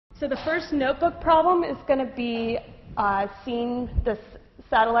So the first notebook problem is going to be seeing this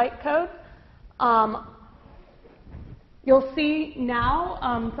satellite code. You'll see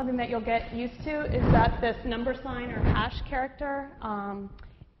now something that you'll get used to is that this number sign or hash character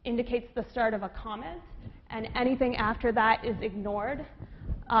indicates the start of a comment, and anything after that is ignored.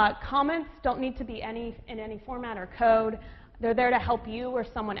 Comments don't need to be in any format or code. They're there to help you or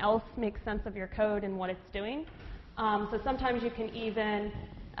someone else make sense of your code and what it's doing. So sometimes you can even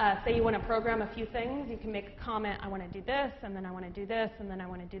say you want to program a few things. You can make a comment, I want to do this, and then I want to do this, and then I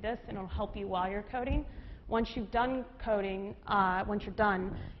want to do this, and it'll help you while you're coding. Once you've done coding, once you're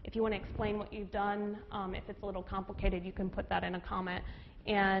done, if you want to explain what you've done, if it's a little complicated, you can put that in a comment.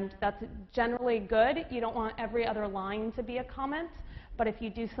 And that's generally good. You don't want every other line to be a comment. But if you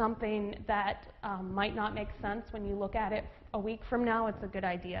do something that might not make sense when you look at it a week from now, it's a good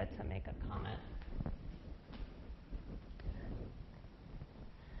idea to make a comment.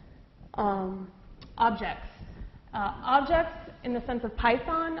 Objects. Objects, in the sense of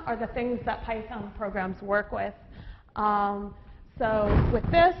Python, are the things that Python programs work with. So with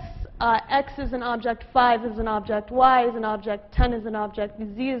this, x is an object, 5 is an object, y is an object, 10 is an object,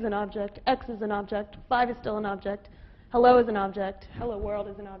 z is an object, x is an object, 5 is still an object, hello is an object, hello world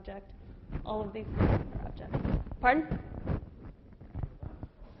is an object. All of these things are objects. Pardon? Have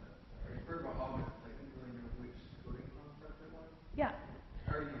you heard about objects? I didn't really know which coding concept it was. Yeah.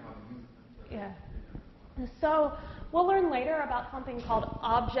 I already know how to use them. So Yeah. So we'll learn later about something called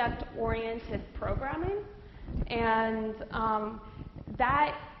object-oriented programming. And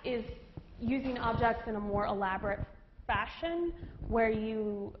that is using objects in a more elaborate fashion where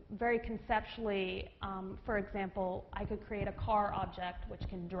you very conceptually, for example, I could create a car object which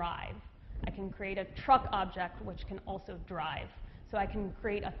can drive. I can create a truck object which can also drive. So I can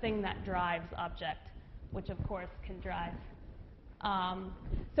create a thing that drives object, which of course can drive.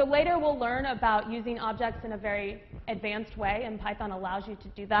 So later we'll learn about using objects in a very advanced way, and Python allows you to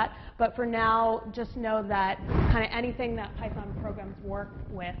do that. But for now, just know that kind of anything that Python programs work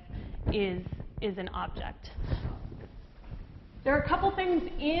with is an object. There are a couple things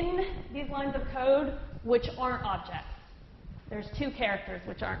in these lines of code which aren't objects. There's 2 characters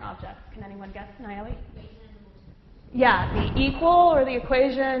which aren't objects. Can anyone guess, Nayeli? Yeah, the equal or the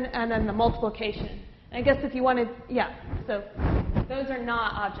equation, and then the multiplication. And I guess if you wanted, yeah, so those are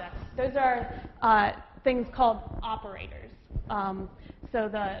not objects. Those are things called operators. So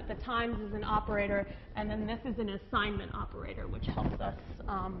the times is an operator, and then this is an assignment operator, which helps us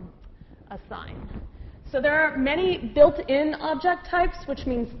assign. So there are many built-in object types, which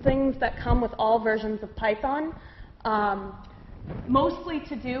means things that come with all versions of Python, mostly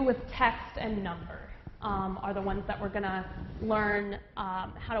to do with text and number are the ones that we're going to learn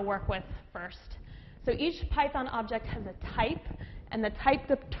how to work with first. So each Python object has a type, and the type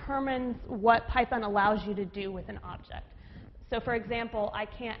determines what Python allows you to do with an object. So for example, I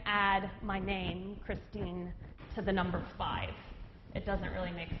can't add my name, Christine, to the number 5. It doesn't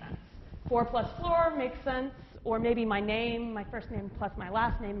really make sense. 4 plus 4 makes sense, or maybe my name, my first name plus my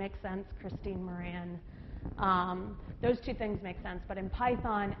last name makes sense, Christine Moran. Those 2 things make sense, but in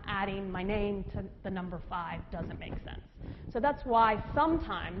Python, adding my name to the number 5 doesn't make sense. So that's why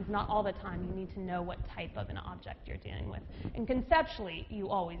sometimes, not all the time, you need to know what type of an object you're dealing with. And conceptually, you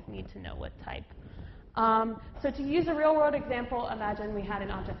always need to know what type. So to use a real-world example, imagine we had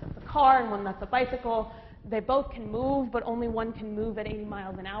an object that's a car and one that's a bicycle. They both can move, but only one can move at 80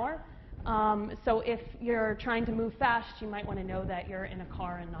 miles an hour. So if you're trying to move fast, you might want to know that you're in a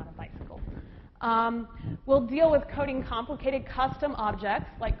car and not a bicycle. We'll deal with coding complicated custom objects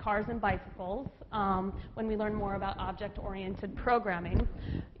like cars and bicycles. When we learn more about object-oriented programming,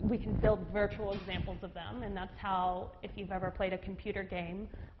 we can build virtual examples of them, and that's how, if you've ever played a computer game,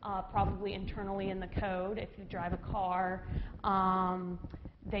 probably internally in the code, if you drive a car,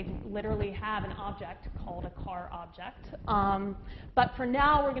 they literally have an object called a car object. But for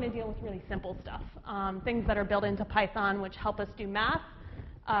now, we're going to deal with really simple stuff, things that are built into Python which help us do math,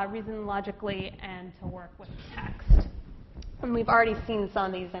 reason logically, and to work with text. And we've already seen some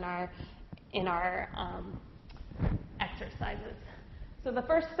of these in our exercises. So the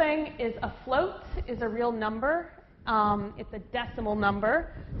first thing is a float is a real number. It's a decimal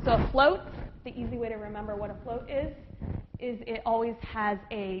number. So a float, the easy way to remember what a float is it always has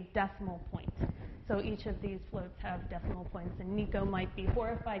a decimal point. So each of these floats have decimal points, and Nico might be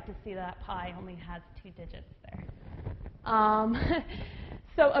horrified to see that pi only has 2 digits there.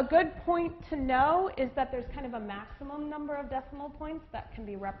 So a good point to know is that there's kind of a maximum number of decimal points that can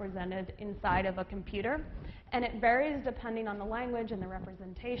be represented inside of a computer. And it varies depending on the language and the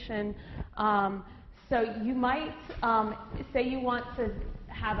representation. So you might say you want to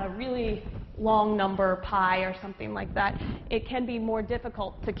have a really long number, pi or something like that, it can be more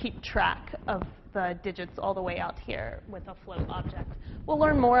difficult to keep track of the digits all the way out here with a float object. We'll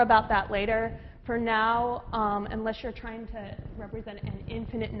learn more about that later. For now, unless you're trying to represent an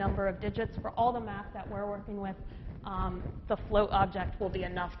infinite number of digits, for all the math that we're working with, the float object will be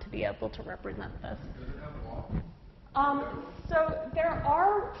enough to be able to represent this. Does it have long? So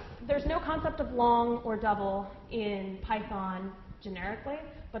there's no concept of long or double in Python generically,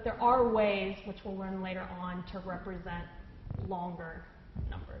 but there are ways, which we'll learn later on, to represent longer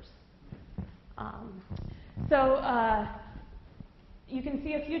numbers. You can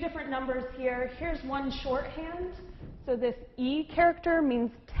see a few different numbers here. Here's one shorthand. So this E character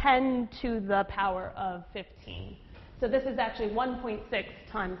means 10 to the power of 15. So this is actually 1.6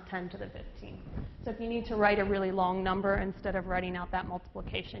 times 10 to the 15. So if you need to write a really long number, instead of writing out that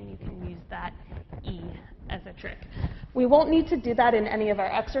multiplication, you can use that E as a trick. We won't need to do that in any of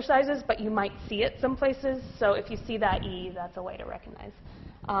our exercises, but you might see it some places. So if you see that E, that's a way to recognize.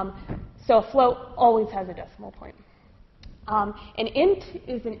 So a float always has a decimal point. An int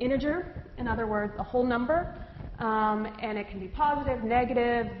is an integer, in other words, a whole number, and it can be positive,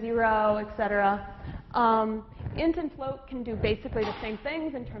 negative, 0, etc. Int and float can do basically the same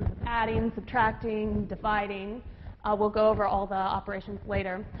things in terms of adding, subtracting, dividing. We'll go over all the operations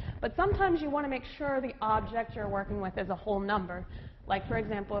later. But sometimes you want to make sure the object you're working with is a whole number. Like, for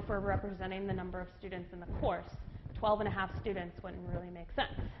example, if we're representing the number of students in the course, 12 and a half students wouldn't really make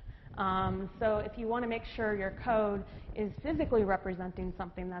sense. So if you want to make sure your code is physically representing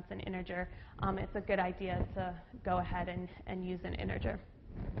something that's an integer, it's a good idea to go ahead and use an integer.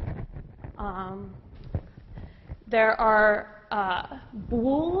 There are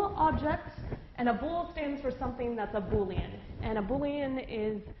bool objects, and a bool stands for something that's a Boolean. And a Boolean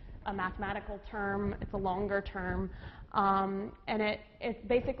is a mathematical term. It's a longer term. And it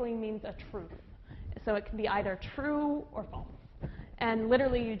basically means a truth. So it can be either true or false. And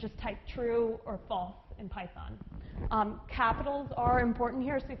literally, you just type true or false in Python. Capitals are important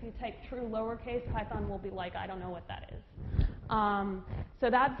here, so if you type true lowercase, Python will be like, I don't know what that is. So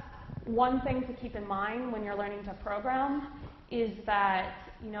that's one thing to keep in mind when you're learning to program, is that,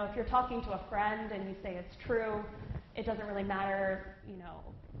 if you're talking to a friend and you say it's true, it doesn't really matter,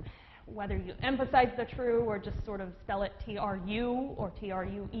 whether you emphasize the true or just sort of spell it T-R-U or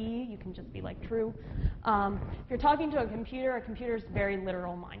T-R-U-E. You can just be like true. If you're talking to a computer is very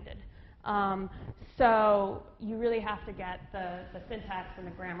literal-minded. So you really have to get the syntax and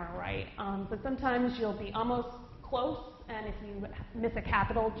the grammar right. But sometimes you'll be almost close, and if you miss a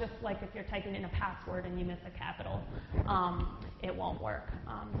capital, just like if you're typing in a password and you miss a capital, it won't work.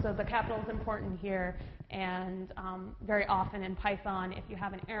 So the capital is important here, and very often in Python, if you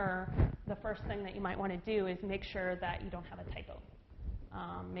have an error, the first thing that you might want to do is make sure that you don't have a typo.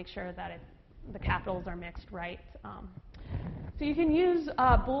 Make sure that the capitals are mixed right. So you can use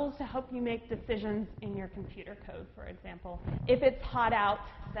bools to help you make decisions in your computer code, for example. If it's hot out,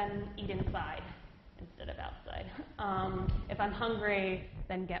 then eat inside instead of outside. If I'm hungry,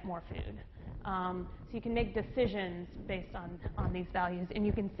 then get more food. So you can make decisions based on these values, and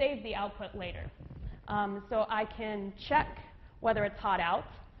you can save the output later. So I can check whether it's hot out,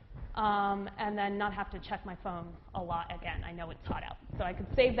 and then not have to check my phone a lot again. I know it's hot out. So I could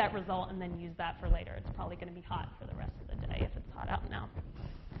save that result and then use that for later. It's probably going to be hot for the rest of the day if it's hot out now.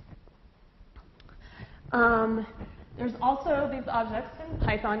 There's also these objects in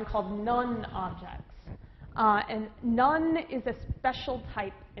Python called none objects. And none is a special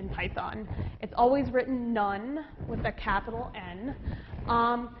type in Python. It's always written none with a capital N.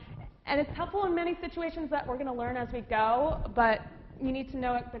 And it's helpful in many situations that we're going to learn as we go, but you need to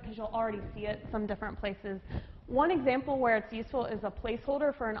know it because you'll already see it some different places. One example where it's useful is a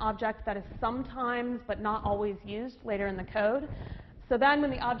placeholder for an object that is sometimes but not always used later in the code. So then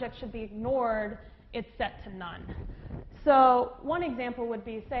when the object should be ignored, it's set to none. So one example would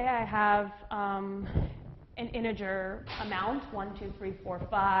be, say I have an integer amount, 1, 2, 3, 4,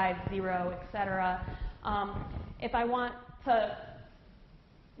 5, 0, etc. If I want to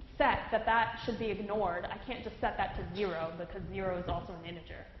set that should be ignored, I can't just set that to 0 because 0 is also an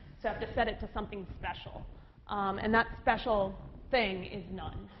integer. So I have to set it to something special. And that special thing is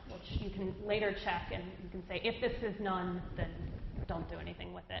none, which you can later check, and you can say, if this is none, then don't do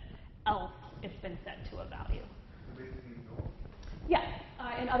anything with it. Else, it's been set to a value. Basically null? Yes.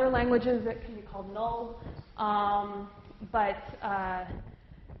 In other languages, it can be called null. But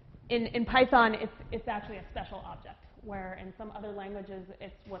in Python, it's actually a special object, where in some other languages,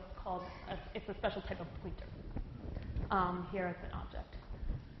 it's what's called, it's a special type of pointer. Here it's an object.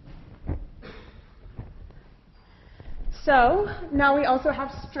 So now we also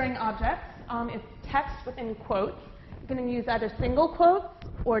have string objects. It's text within quotes. You can use either single quotes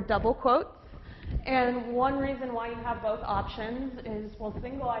or double quotes. And one reason why you have both options is, well,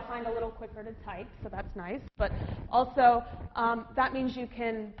 single I find a little quicker to type, so that's nice. But also, that means you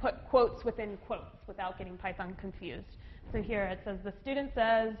can put quotes within quotes without getting Python confused. So here it says, the student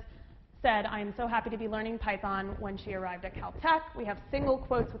said, I am so happy to be learning Python when she arrived at Caltech. We have single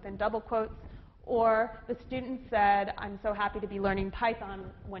quotes within double quotes. Or the student said, I'm so happy to be learning Python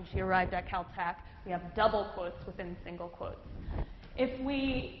when she arrived at Caltech. We have double quotes within single quotes. If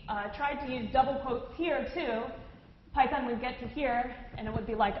we tried to use double quotes here, too, Python would get to here, and it would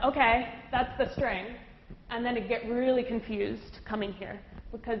be like, OK, that's the string. And then it'd get really confused coming here,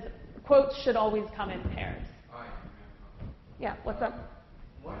 because quotes should always come in pairs. Yeah, what's up?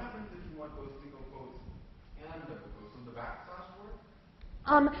 What happens if you want both single quotes and double quotes? Will the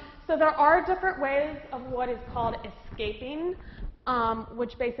backslash work? So there are different ways of what is called escaping,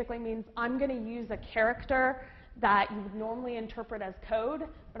 which basically means I'm going to use a character that you would normally interpret as code,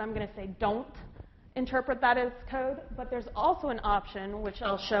 but I'm going to say don't interpret that as code. But there's also an option, which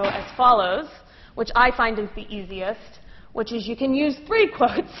I'll show as follows, which I find is the easiest, which is you can use 3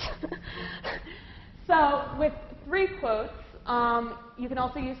 quotes. So with 3 quotes, you can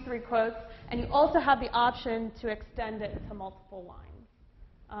also use 3 quotes, and you also have the option to extend it to multiple lines.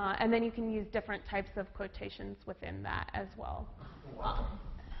 And then you can use different types of quotations within that as well.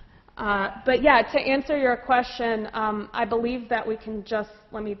 But yeah, to answer your question, I believe that we can just,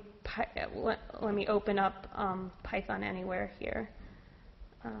 let me open up Python Anywhere here.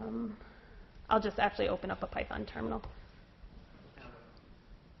 I'll just actually open up a Python terminal.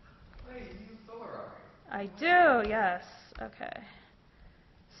 Hey, you use Solarize. I do, yes. OK.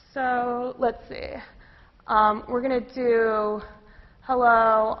 So let's see. We're going to do,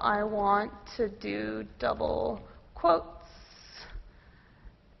 hello, I want to do double quotes.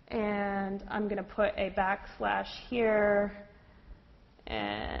 And I'm going to put a backslash here.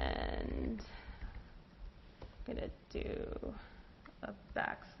 And I'm going to do a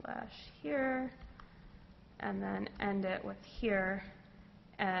backslash here. And then end it with here.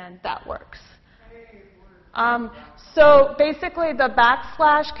 And that works. So basically, the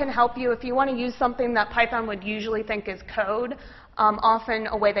backslash can help you if you want to use something that Python would usually think is code. Often,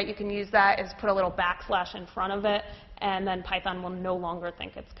 a way that you can use that is put a little backslash in front of it, and then Python will no longer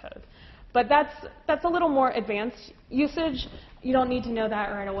think it's code. But that's a little more advanced usage. You don't need to know that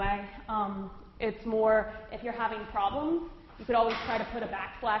right away. It's more if you're having problems, you could always try to put a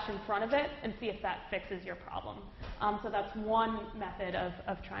backslash in front of it and see if that fixes your problem. So that's one method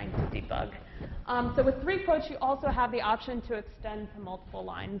of trying to debug. So with 3 quotes, you also have the option to extend to multiple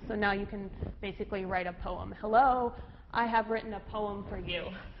lines. So now you can basically write a poem. Hello, I have written a poem for you.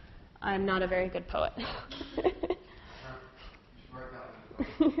 I'm not a very good poet.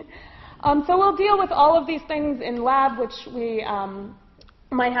 So we'll deal with all of these things in lab, which we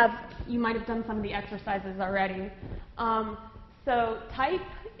you might have done some of the exercises already. So type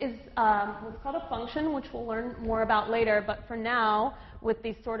is what's called a function, which we'll learn more about later. But for now, with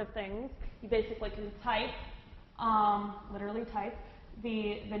these sort of things, you basically can type, literally type,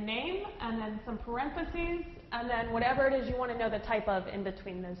 the name and then some parentheses, and then whatever it is you want to know the type of in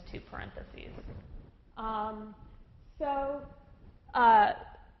between those 2 parentheses.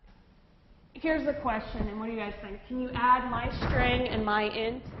 Here's the question, and what do you guys think? Can you add my string and my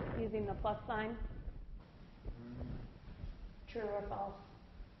int using the plus sign? True or false?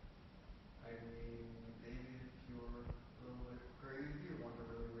 I mean, maybe if you're a little bit crazy or want a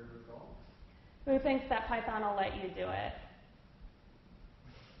really weird result. Who thinks that Python will let you do it?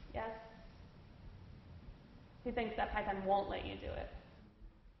 Yes? Who thinks that Python won't let you do it?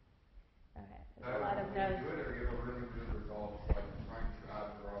 Okay, there's a lot of no's. Do it or give a really good result, like trying to add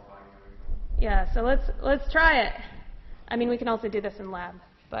the raw binary. Yeah, so let's try it. I mean, we can also do this in lab,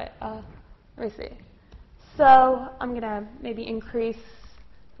 but let me see. So I'm going to maybe increase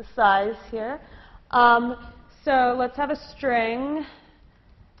the size here. So let's have a string.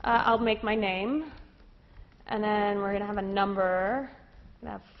 I'll make my name. And then we're going to have a number. We're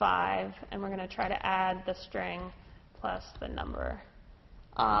going to have 5. And we're going to try to add the string plus the number.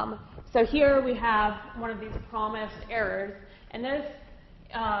 So here we have one of these promised errors. And there's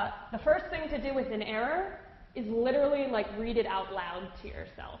the first thing to do with an error is literally like read it out loud to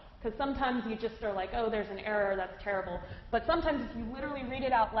yourself. Because sometimes you just are like, oh, there's an error, that's terrible. But sometimes if you literally read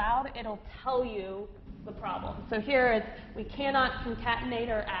it out loud, it'll tell you the problem. So here it's, we cannot concatenate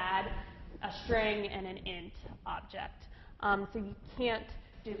or add a string and an int object. So you can't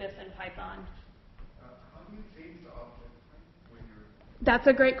do this in Python. How do you change the object when you're That's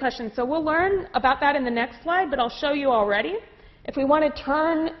a great question. So we'll learn about that in the next slide, but I'll show you already. If we want to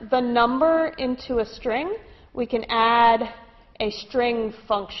turn the number into a string, we can add a string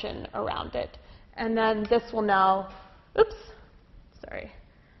function around it. And then this will now, oops, sorry.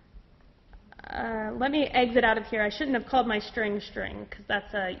 Let me exit out of here. I shouldn't have called my string string, because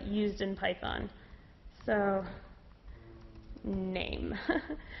that's used in Python. So, name.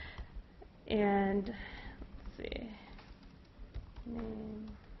 And let's see.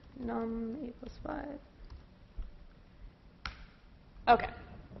 Name num equals 5. Okay.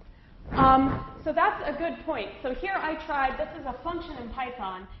 So that's a good point. So here I tried, this is a function in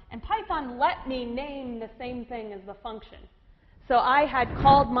Python, and Python let me name the same thing as the function. So I had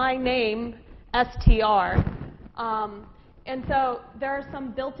called my name str. And so there are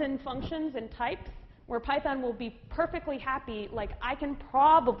some built-in functions and types where Python will be perfectly happy. Like I can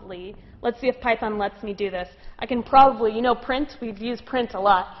probably, let's see if Python lets me do this. I can probably, you know print, we've used print a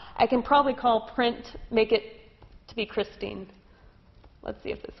lot. I can probably call print, make it to be Christine. Let's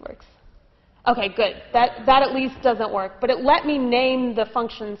see if this works. Okay, good. That at least doesn't work. But it let me name the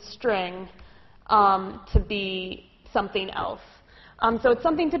function string to be something else. So it's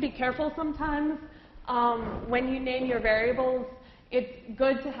something to be careful sometimes. When you name your variables, it's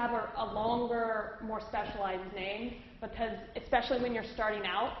good to have a longer, more specialized name, because especially when you're starting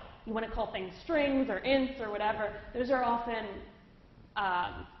out, you want to call things strings or ints or whatever. Those are often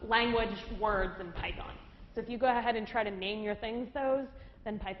language words in Python. So if you go ahead and try to name your things those,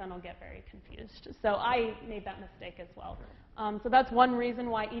 then Python will get very confused. So I made that mistake as well. So that's one reason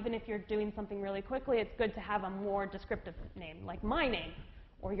why even if you're doing something really quickly, it's good to have a more descriptive name, like my name,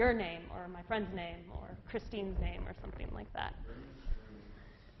 or your name, or my friend's name, or Christine's name, or something like that.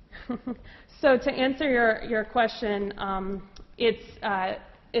 So to answer your question, it's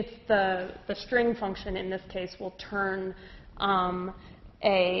the string function in this case will turn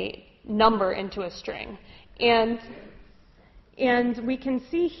a number into a string. And we can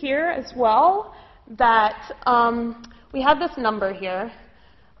see here as well that we have this number here,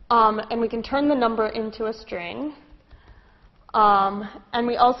 and we can turn the number into a string. And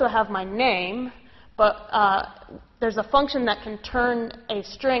we also have my name, but there's a function that can turn a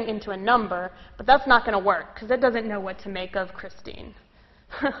string into a number, but that's not going to work because it doesn't know what to make of Christine.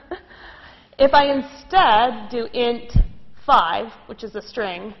 If I instead do int 5, which is a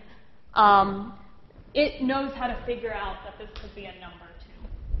string, it knows how to figure out that this could be a number too.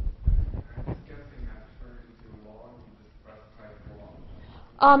 I'm just guessing that turned into long, you just press type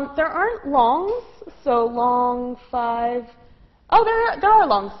long. There aren't longs, so long 5. Oh, there are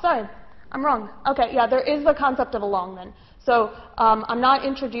longs. Sorry, I'm wrong. Okay, yeah, there is the concept of a long then. So I'm not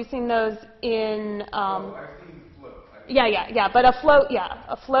introducing those in. I've seen float. Yeah. But a float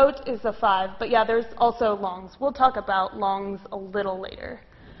is a 5. But yeah, there's also longs. We'll talk about longs a little later.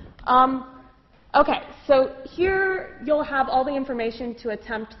 Okay, so here you'll have all the information to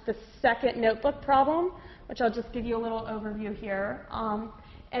attempt the second notebook problem, which I'll just give you a little overview here.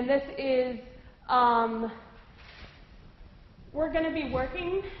 And this is, we're going to be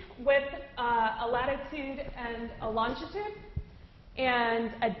working with a latitude and a longitude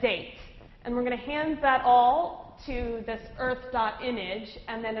and a date. And we're going to hand that all to this earth.image,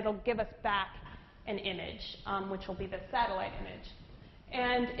 and then it'll give us back an image, which will be the satellite image.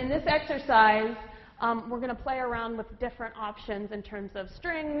 And in this exercise, we're going to play around with different options in terms of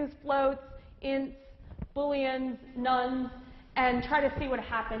strings, floats, ints, booleans, nuns, and try to see what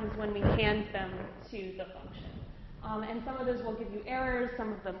happens when we hand them to the function. And some of those will give you errors,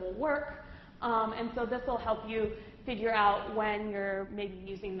 some of them will work. And so this will help you figure out when you're maybe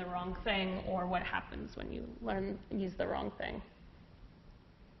using the wrong thing or what happens when you use the wrong thing.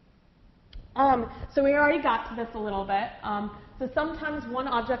 So we already got to this a little bit. So sometimes one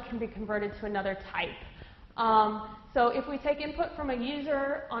object can be converted to another type. So if we take input from a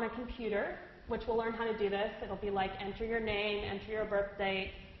user on a computer, which we'll learn how to do this, it'll be like enter your name, enter your birth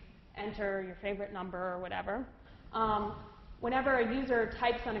date, enter your favorite number or whatever. Whenever a user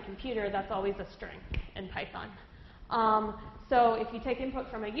types on a computer, that's always a string in Python. So if you take input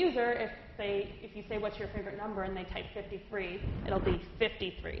from a user, if you say what's your favorite number and they type 53, it'll be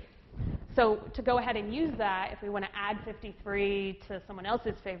 53. So to go ahead and use that, if we want to add 53 to someone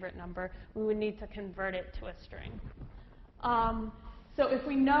else's favorite number, we would need to convert it to a string. So if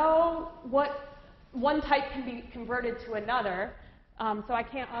we know what one type can be converted to another, so I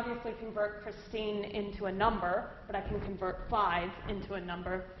can't obviously convert Christine into a number, but I can convert 5 into a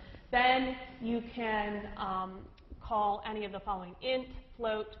number, then you can call any of the following: int,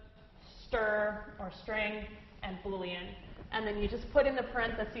 float, str, or string, and boolean. And then you just put in the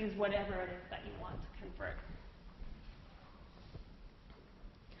parentheses whatever it is that you want to convert.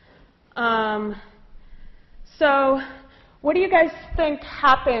 So what do you guys think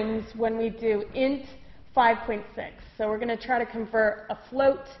happens when we do int 5.6? So we're going to try to convert a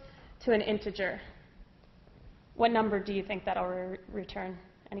float to an integer. What number do you think that'll return?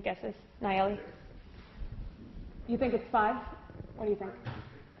 Any guesses? Nayeli? You think it's 5? What do you think?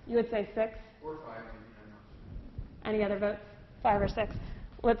 You would say 6? Or 5. Any other votes? 5 or 6?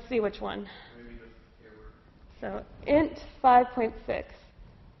 Let's see which one. Maybe just So int 5.6.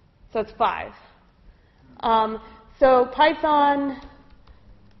 So it's 5. So Python,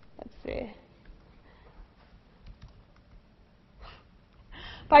 let's see.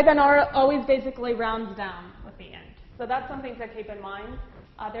 Python always basically rounds down with the int. So that's something to keep in mind.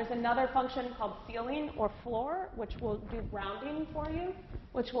 There's another function called ceiling or floor, which will do rounding for you,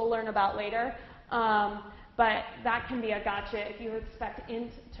 which we'll learn about later. But that can be a gotcha. If you expect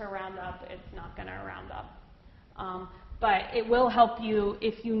int to round up, it's not going to round up. But it will help you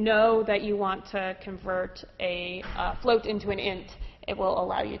if you know that you want to convert a float into an int. It will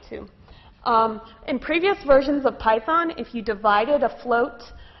allow you to. In previous versions of Python, if you divided a float,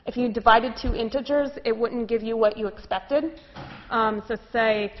 if you divided 2 integers, it wouldn't give you what you expected. So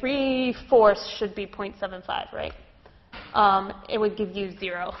say 3/4 should be 0.75, right? It would give you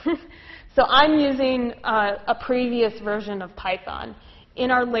 0. So I'm using a previous version of Python. In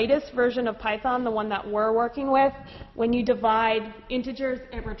our latest version of Python, the one that we're working with, when you divide integers,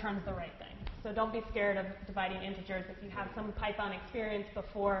 it returns the right thing. So don't be scared of dividing integers. If you have some Python experience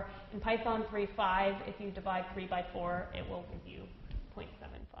before, in Python 3.5, if you divide 3 by 4, it will give you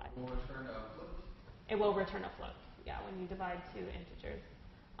 0.75. Will it return a float? It will return a float, yeah, when you divide 2 integers.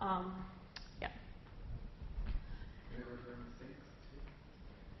 Yeah. Will it return 6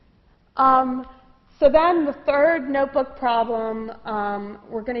 too? So then the third notebook problem,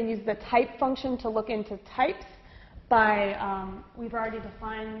 we're going to use the type function to look into types by, we've already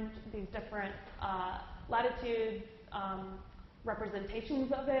defined these different latitudes,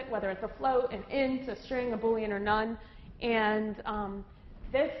 representations of it, whether it's a float, an int, a string, a boolean, or none. And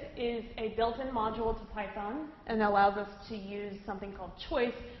this is a built-in module to Python and allows us to use something called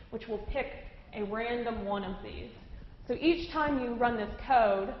choice, which will pick a random one of these. So each time you run this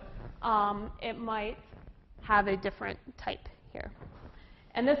code, it might have a different type here.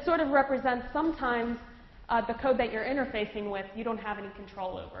 And this sort of represents sometimes the code that you're interfacing with, you don't have any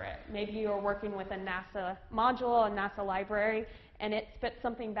control over it. Maybe you're working with a NASA module, a NASA library, and it spits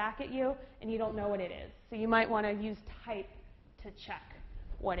something back at you, and you don't know what it is. So you might want to use type to check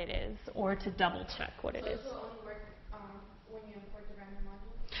what it is, or to double check what it is. So this will only work when you import the random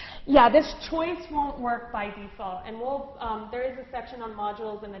module? Yeah, this choice won't work by default. And we'll, there is a section on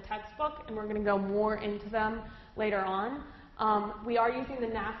modules in the textbook, and we're going to go more into them later on. We are using the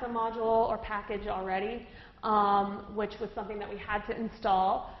NASA module or package already, which was something that we had to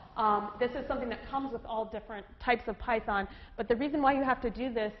install. This is something that comes with all different types of Python. But the reason why you have to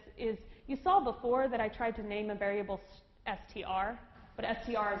do this is you saw before that I tried to name a variable str, but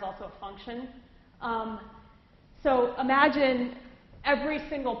str is also a function. So imagine every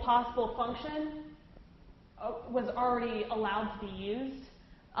single possible function was already allowed to be used.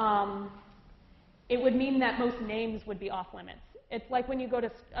 It would mean that most names would be off limits. It's like when you go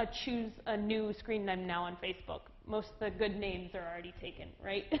to choose a new screen name now on Facebook. Most of the good names are already taken,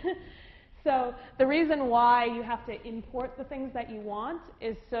 right? So the reason why you have to import the things that you want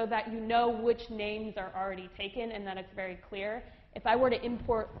is so that you know which names are already taken and that it's very clear. If I were to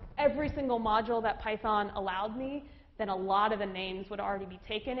import every single module that Python allowed me, then a lot of the names would already be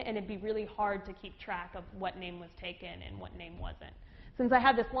taken, and it'd be really hard to keep track of what name was taken and what name wasn't. Since I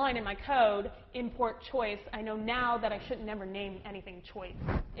have this line in my code, import choice, I know now that I should never name anything choice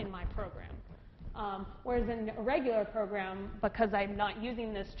in my program. Whereas in a regular program, because I'm not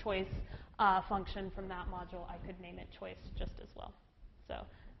using this choice function from that module, I could name it choice just as well. So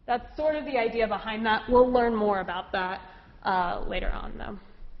that's sort of the idea behind that. We'll learn more about that later on, though.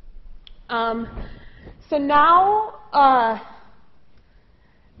 So now,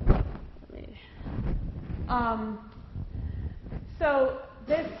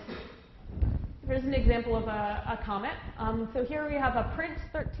 here's an example of a comment. So here we have a print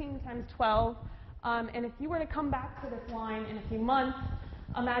 13 times 12. And if you were to come back to this line in a few months,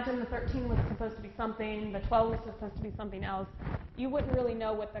 imagine the 13 was supposed to be something, the 12 was supposed to be something else. You wouldn't really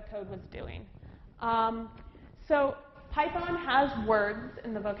know what the code was doing. So Python has words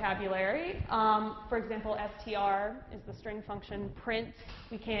in the vocabulary. For example, str is the string function. Print,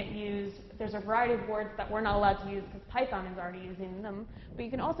 we can't use. There's a variety of words that we're not allowed to use because Python is already using them. But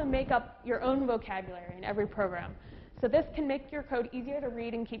you can also make up your own vocabulary in every program. So this can make your code easier to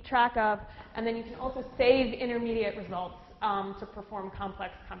read and keep track of. And then you can also save intermediate results to perform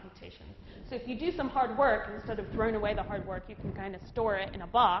complex computations. So if you do some hard work, instead of throwing away the hard work, you can kind of store it in a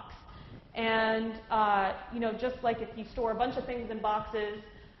box. And just like if you store a bunch of things in boxes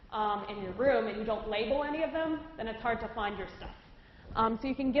in your room and you don't label any of them, then it's hard to find your stuff. So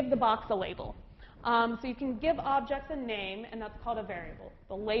you can give the box a label. So you can give objects a name, and that's called a variable.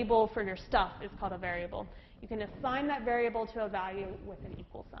 The label for your stuff is called a variable. You can assign that variable to a value with an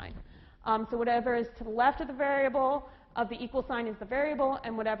equal sign. So whatever is to the left of the variable of the equal sign is the variable,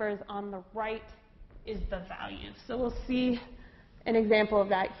 and whatever is on the right is the value. So we'll see an example of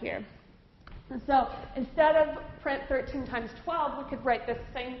that here. And so instead of print 13 times 12, we could write this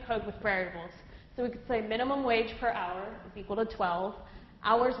same code with variables. So we could say minimum wage per hour is equal to 12,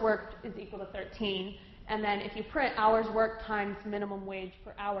 hours worked is equal to 13, and then if you print hours worked times minimum wage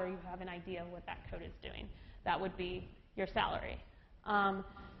per hour, you have an idea of what that code is doing. That would be your salary.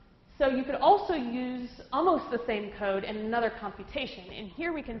 So you could also use almost the same code in another computation. And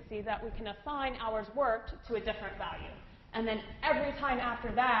here we can see that we can assign hours worked to a different value. And then every time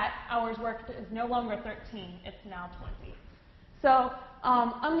after that, hours worked is no longer 13, it's now 20. So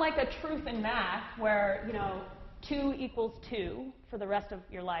unlike a truth in math where, 2 equals 2 for the rest of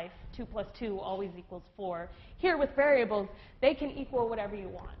your life, 2 plus 2 always equals 4, here with variables, they can equal whatever you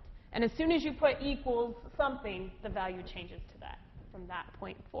want. And as soon as you put equals something, the value changes to that from that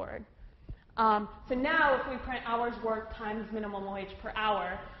point forward. So now if we print hours worked times minimum wage per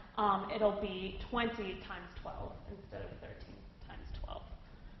hour, it'll be 20 times 12 instead of 13 times 12.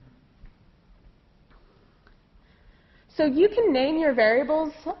 So you can name your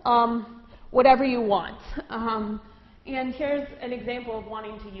variables whatever you want. And here's an example of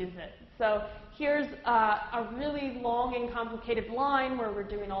wanting to use it. So here's a really long and complicated line where we're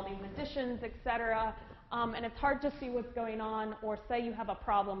doing all these additions, etc. And it's hard to see what's going on, or say you have a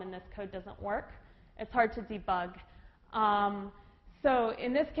problem and this code doesn't work. It's hard to debug. So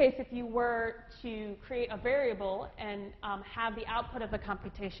in this case, if you were to create a variable and have the output of the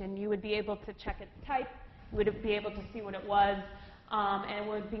computation, you would be able to check its type, you would be able to see what it was, and it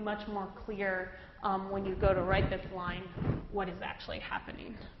would be much more clear when you go to write this line what is actually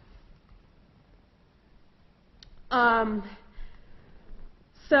happening.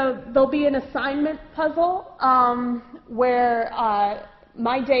 So there'll be an assignment puzzle where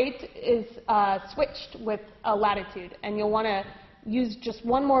my date is switched with a latitude, and you'll want to use just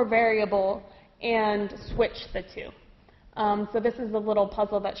one more variable and switch the two. So this is a little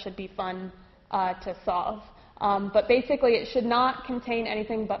puzzle that should be fun to solve. But basically, it should not contain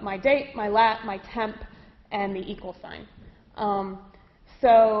anything but my date, my lat, my temp, and the equal sign.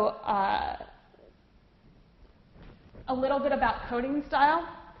 A little bit about coding style.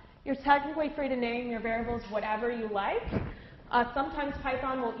 You're technically free to name your variables whatever you like. Sometimes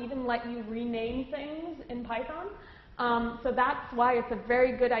Python will even let you rename things in Python. So that's why it's a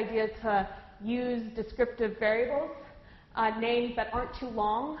very good idea to use descriptive variables, names that aren't too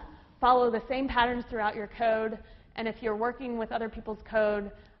long, follow the same patterns throughout your code, and if you're working with other people's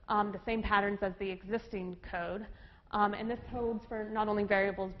code, the same patterns as the existing code. And this holds for not only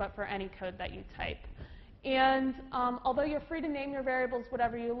variables, but for any code that you type. And although you're free to name your variables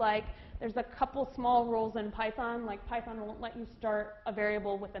whatever you like, there's a couple small rules in Python, like Python won't let you start a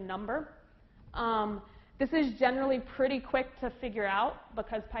variable with a number. This is generally pretty quick to figure out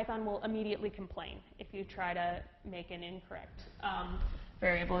because Python will immediately complain if you try to make an incorrect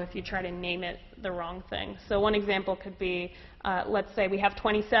variable, if you try to name it the wrong thing. So one example could be, let's say we have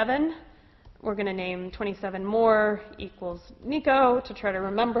 27. We're going to name 27 more equals Nico to try to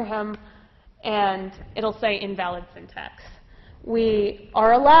remember him, and it'll say invalid syntax. We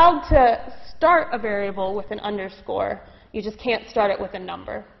are allowed to start a variable with an underscore. You just can't start it with a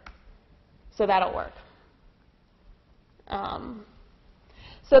number. So that'll work.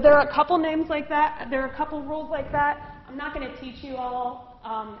 So there are a couple names like that. There are a couple rules like that. I'm not going to teach you all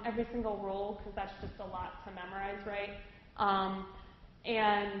every single rule because that's just a lot to memorize, right?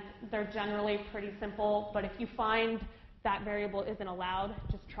 And they're generally pretty simple. But if you find that variable isn't allowed,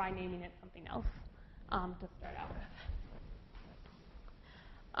 just try naming it something else to start out with.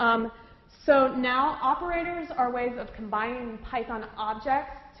 So now operators are ways of combining Python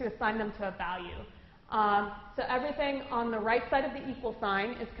objects to assign them to a value. So everything on the right side of the equal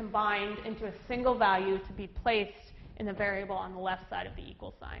sign is combined into a single value to be placed in the variable on the left side of the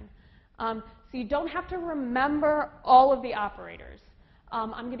equal sign. So you don't have to remember all of the operators.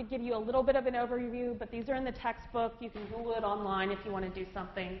 I'm going to give you a little bit of an overview, but these are in the textbook. You can Google it online if you want to do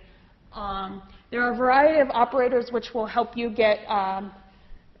something. There are a variety of operators which will help you get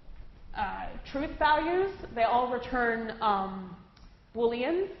truth values. They all return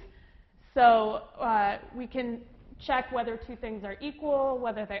Booleans. So we can check whether two things are equal,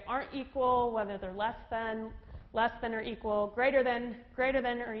 whether they aren't equal, whether they're less than or equal, greater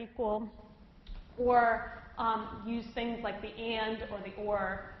than or equal, or use things like the and or the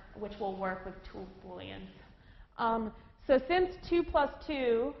or, which will work with two Booleans. So since 2 plus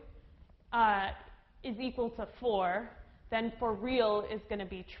 2 is equal to 4, then for real is going to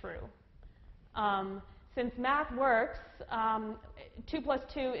be true. Since math works, 2 plus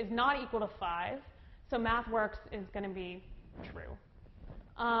 2 is not equal to 5, so math works is going to be true.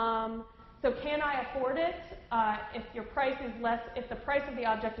 So can I afford it? If your price is less, if the price of the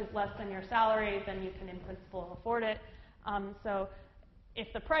object is less than your salary, then you can in principle afford it. So if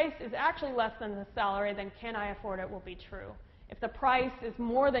the price is actually less than the salary, then can I afford it will be true. If the price is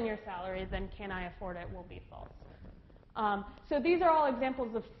more than your salary, then can I afford it will be false. So these are all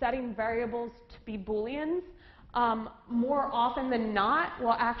examples of setting variables to be Booleans. More often than not,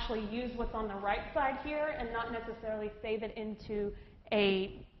 we'll actually use what's on the right side here and not necessarily save it into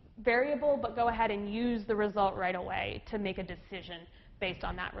a variable, but go ahead and use the result right away to make a decision based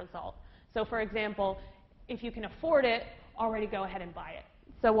on that result. So for example, if you can afford it, already go ahead and buy it.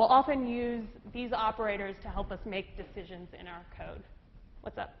 So we'll often use these operators to help us make decisions in our code.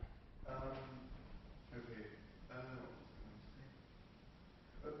 What's up? Okay.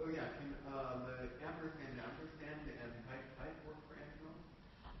 Oh yeah, can the ampersand and type work for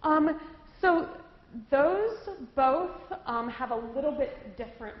anything else? So those both have a little bit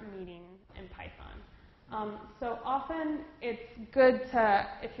different meaning in Python. So often it's good to,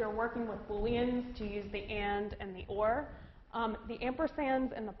 if you're working with Booleans, to use the and the or. The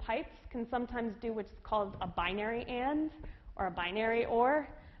ampersands and the pipes can sometimes do what's called a binary and or a binary or,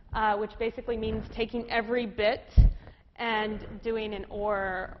 which basically means taking every bit and doing an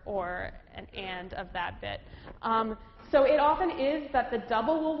or an and of that bit. So it often is that the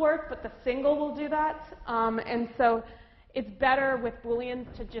double will work, but the single will do that. And so it's better with Booleans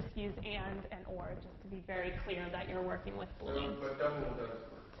to just use and or, just to be very clear that you're working with Booleans. But double does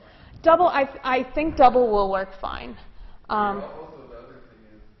work fine. Double, I think double will work fine. Also, the other thing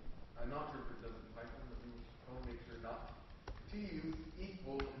is, I'm not sure if it does in Python, but we should probably make sure not to use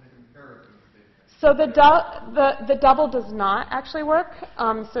equal in the comparison statement. So the double does not actually work.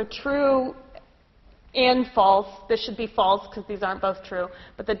 So true and false, this should be false because these aren't both true,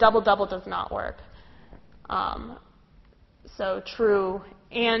 but the double does not work. So true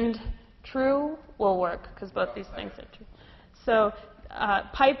and true will work because both these things are true. So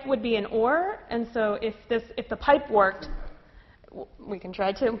pipe would be an or, and so if the pipe worked, we can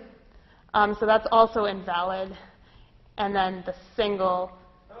try too. So that's also invalid, and then the single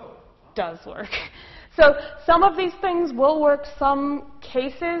does work. So some of these things will work some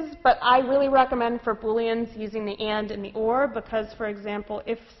cases, but I really recommend for Booleans using the and the or because, for example,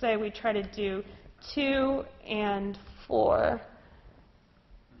 if, say, we try to do 2 and 4,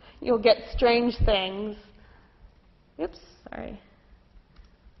 you'll get strange things. Oops, sorry.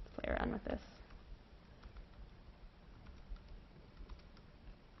 Let's play around with this.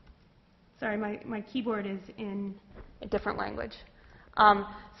 Sorry, my keyboard is in a different language.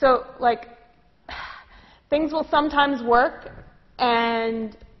 So, like, things will sometimes work,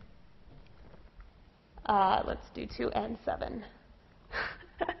 and let's do 2 and 7.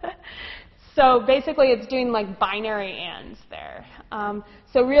 So basically, it's doing like binary ands there.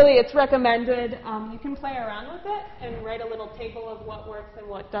 So really, it's recommended. You can play around with it and write a little table of what works and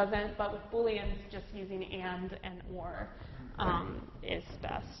what doesn't. But with Booleans, just using and or is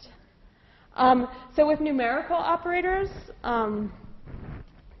best. So with numerical operators,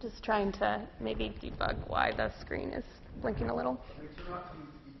 just trying to maybe debug why the screen is blinking a little. Make sure not to use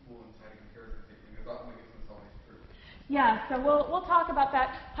equal inside a comparison statement because often it gets always true. Yeah, so we'll talk about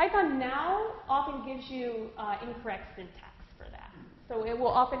that. Python now often gives you incorrect syntax for that. So it will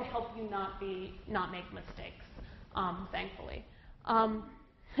often help you not make mistakes, thankfully.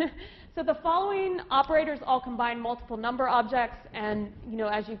 So the following operators all combine multiple number objects, and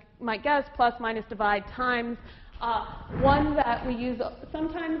as you might guess, plus, minus, divide, times. One that we use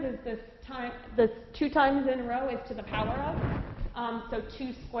sometimes is this 2 times in a row is to the power of. So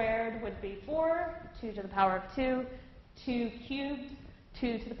 2 squared would be 4, 2 to the power of 2, 2 cubed,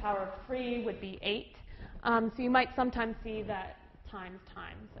 2 to the power of 3 would be 8. So you might sometimes see that times,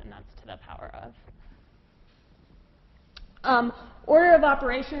 and that's to the power of. Order of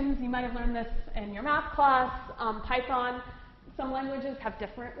operations, you might have learned this in your math class. Python, some languages have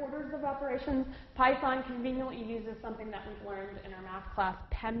different orders of operations. Python conveniently uses something that we've learned in our math class,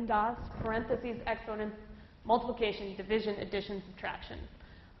 PEMDAS, parentheses, exponents, multiplication, division, addition, subtraction.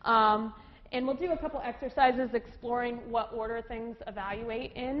 And we'll do a couple exercises exploring what order things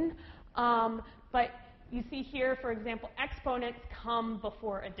evaluate in. But you see here, for example, exponents come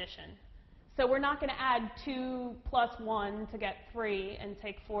before addition. So we're not going to add 2 plus 1 to get 3 and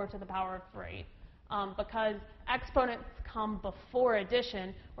take 4 to the power of 3. Because exponents come before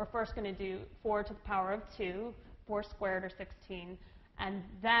addition, we're first going to do 4 to the power of 2, 4 squared or 16. And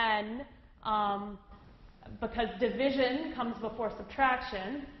then, because division comes before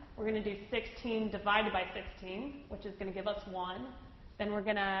subtraction, we're going to do 16 divided by 16, which is going to give us 1. Then we're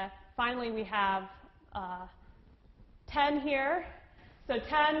going to, finally we have 10 here. So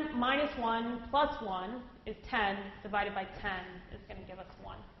 10 minus 1 plus 1 is 10 divided by 10 is going to give us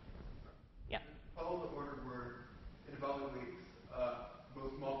 1. Yep. Follow the order where it evaluates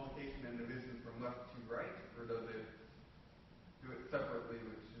both multiplication and division from left to right, or does it do it separately,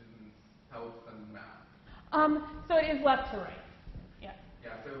 which is how it's done in math? So it is left to right. Yeah.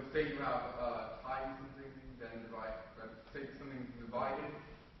 Yeah, so say you have times something, then divide, say something's divided,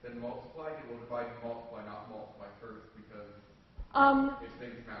 then multiplied, it will divide and multiply, not multiply first, because it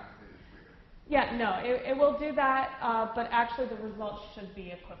thinks math is weird. Yeah, no, it will do that, but actually the results should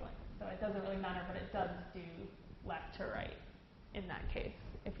be equivalent. So it doesn't really matter, but it does do left to right in that case,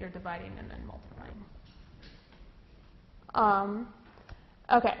 if you're dividing and then multiplying.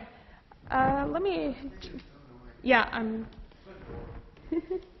 Okay. Let me, yeah, I'm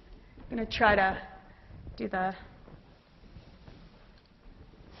going to try to do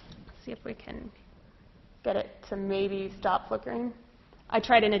see if we can get it to maybe stop flickering. I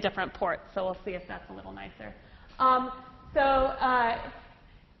tried in a different port, so we'll see if that's a little nicer.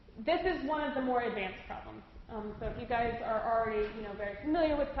 This is one of the more advanced problems. So if you guys are already, very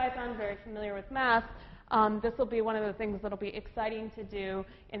familiar with Python, very familiar with math, this will be one of the things that will be exciting to do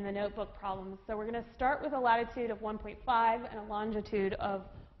in the notebook problems. So we're going to start with a latitude of 1.5 and a longitude of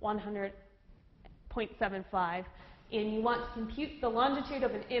 100.75. And you want to compute the longitude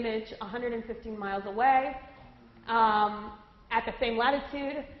of an image 115 miles away at the same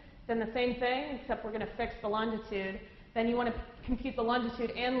latitude. Then the same thing, except we're going to fix the longitude. Then you want to compute the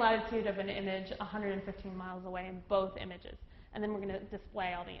longitude and latitude of an image 115 miles away in both images. And then we're going to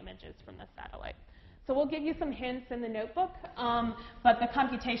display all the images from the satellite. So we'll give you some hints in the notebook, but the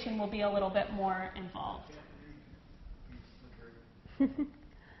computation will be a little bit more involved.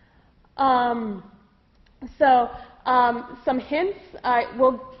 Some hints.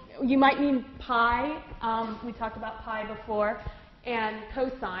 You might need pi. We talked about pi before, and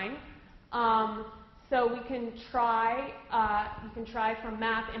cosine. So we can try. You can try from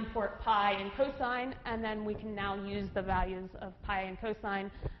math import pi and cosine, and then we can now use the values of pi and cosine.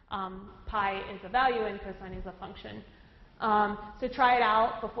 Pi is a value and cosine is a function. So try it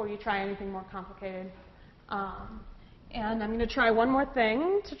out before you try anything more complicated. And I'm going to try one more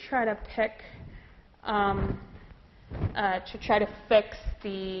thing to try to pick. To try to fix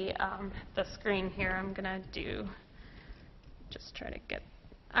the screen here, I'm going to just try to get,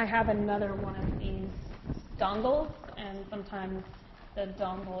 I have another one of these dongles, and sometimes the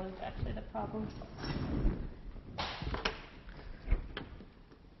dongle is actually the problem.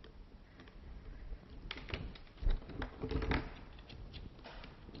 Let's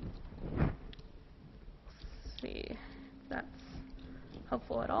see if that's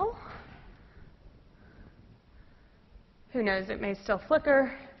helpful at all. Who knows, it may still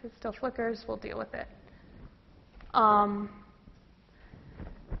flicker. If it still flickers, we'll deal with it.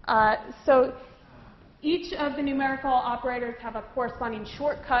 So each of the numerical operators have a corresponding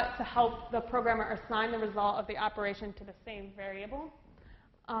shortcut to help the programmer assign the result of the operation to the same variable.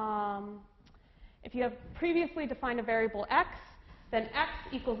 If you have previously defined a variable x, then x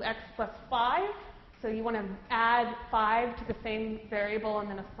equals x plus 5. So you want to add 5 to the same variable and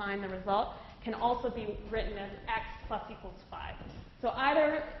then assign the result. Can also be written as x plus equals 5. So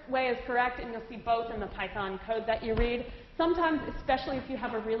either way is correct, and you'll see both in the Python code that you read. Sometimes, especially if you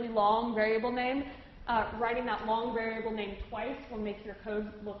have a really long variable name, writing that long variable name twice will make your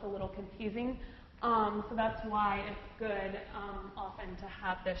code look a little confusing. So that's why it's good often to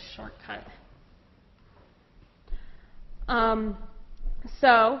have this shortcut.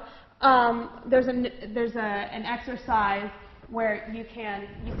 There's an exercise where you see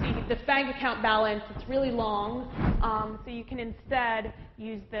the bank account balance, it's really long, so you can instead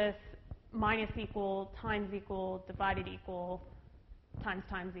use this minus equal, times equal, divided equal,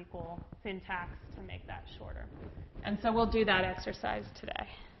 times equal syntax to make that shorter. And so we'll do that exercise today.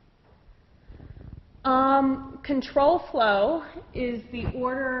 Control flow is the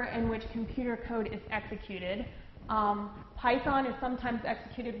order in which computer code is executed. Python is sometimes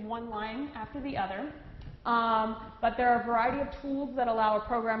executed one line after the other. But there are a variety of tools that allow a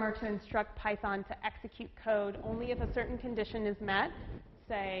programmer to instruct Python to execute code only if a certain condition is met.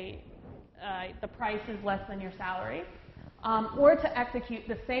 Say, the price is less than your salary, or to execute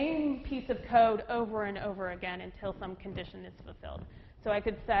the same piece of code over and over again until some condition is fulfilled. So I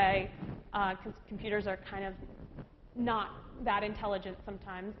could say, because computers are kind of not that intelligent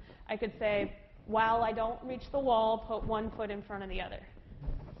sometimes, I could say, while I don't reach the wall, put one foot in front of the other.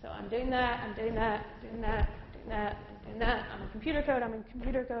 So I'm doing that, I'm doing that, I'm doing that, I'm doing that, I'm doing that. I'm in computer code, I'm in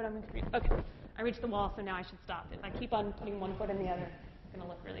computer code, I'm in computer. Okay, I reached the wall, so now I should stop. If I keep on putting one foot in the other, it's going to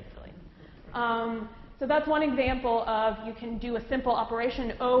look really silly. So that's one example of you can do a simple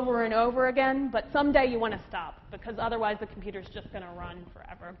operation over and over again, but someday you want to stop, because otherwise the computer's just going to run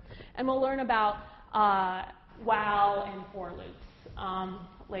forever. And we'll learn about while and for loops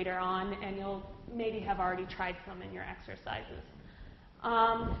later on, and you'll maybe have already tried some in your exercises.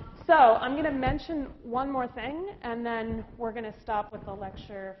 So I'm going to mention one more thing, and then we're going to stop with the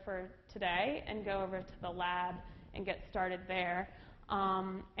lecture for today and go over to the lab and get started there,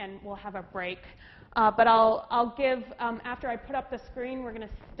 and we'll have a break. But I'll give, after I put up the screen, we're going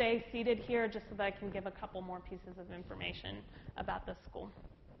to stay seated here just so that I can give a couple more pieces of information about the school.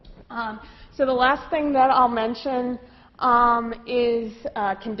 So the last thing that I'll mention is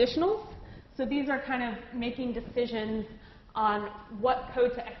conditionals. So these are kind of making decisions on what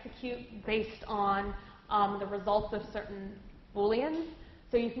code to execute based on the results of certain Booleans.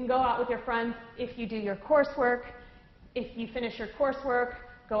 So you can go out with your friends if you do your coursework. If you finish your coursework,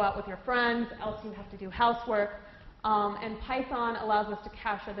 go out with your friends, else you have to do housework. And Python allows us to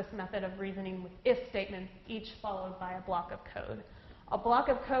capture this method of reasoning with if statements, each followed by a block of code. A block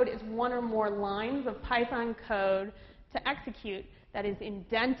of code is one or more lines of Python code to execute that is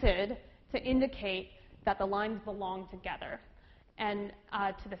indented to indicate that the lines belong together and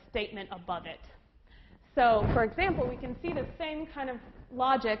to the statement above it. So, for example, we can see the same kind of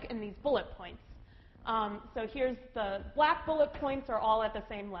logic in these bullet points. So here's the black bullet points are all at the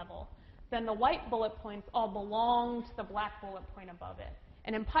same level. Then the white bullet points all belong to the black bullet point above it.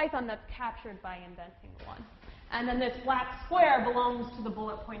 And in Python, that's captured by indenting one. And then this black square belongs to the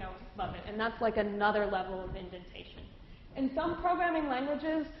bullet point above it. And that's like another level of indentation. In some programming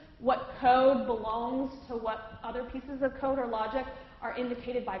languages, what code belongs to what other pieces of code or logic are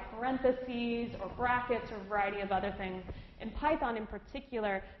indicated by parentheses or brackets or a variety of other things. In Python in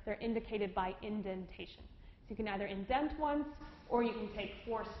particular, they're indicated by indentation. So you can either indent once, or you can take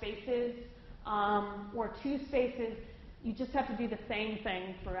 4 spaces or 2 spaces. You just have to do the same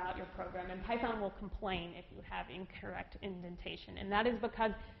thing throughout your program. And Python will complain if you have incorrect indentation. And that is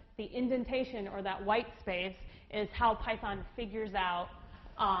because the indentation, or that white space, is how Python figures out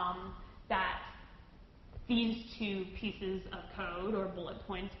that these 2 pieces of code or bullet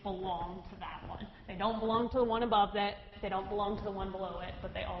points belong to that one. They don't belong to the one above it. They don't belong to the one below it,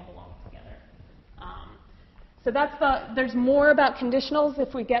 but they all belong together. So there's more about conditionals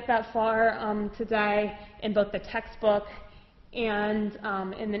if we get that far today in both the textbook and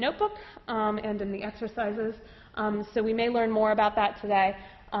in the notebook and in the exercises. So we may learn more about that today,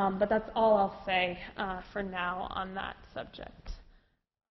 but that's all I'll say for now on that subject.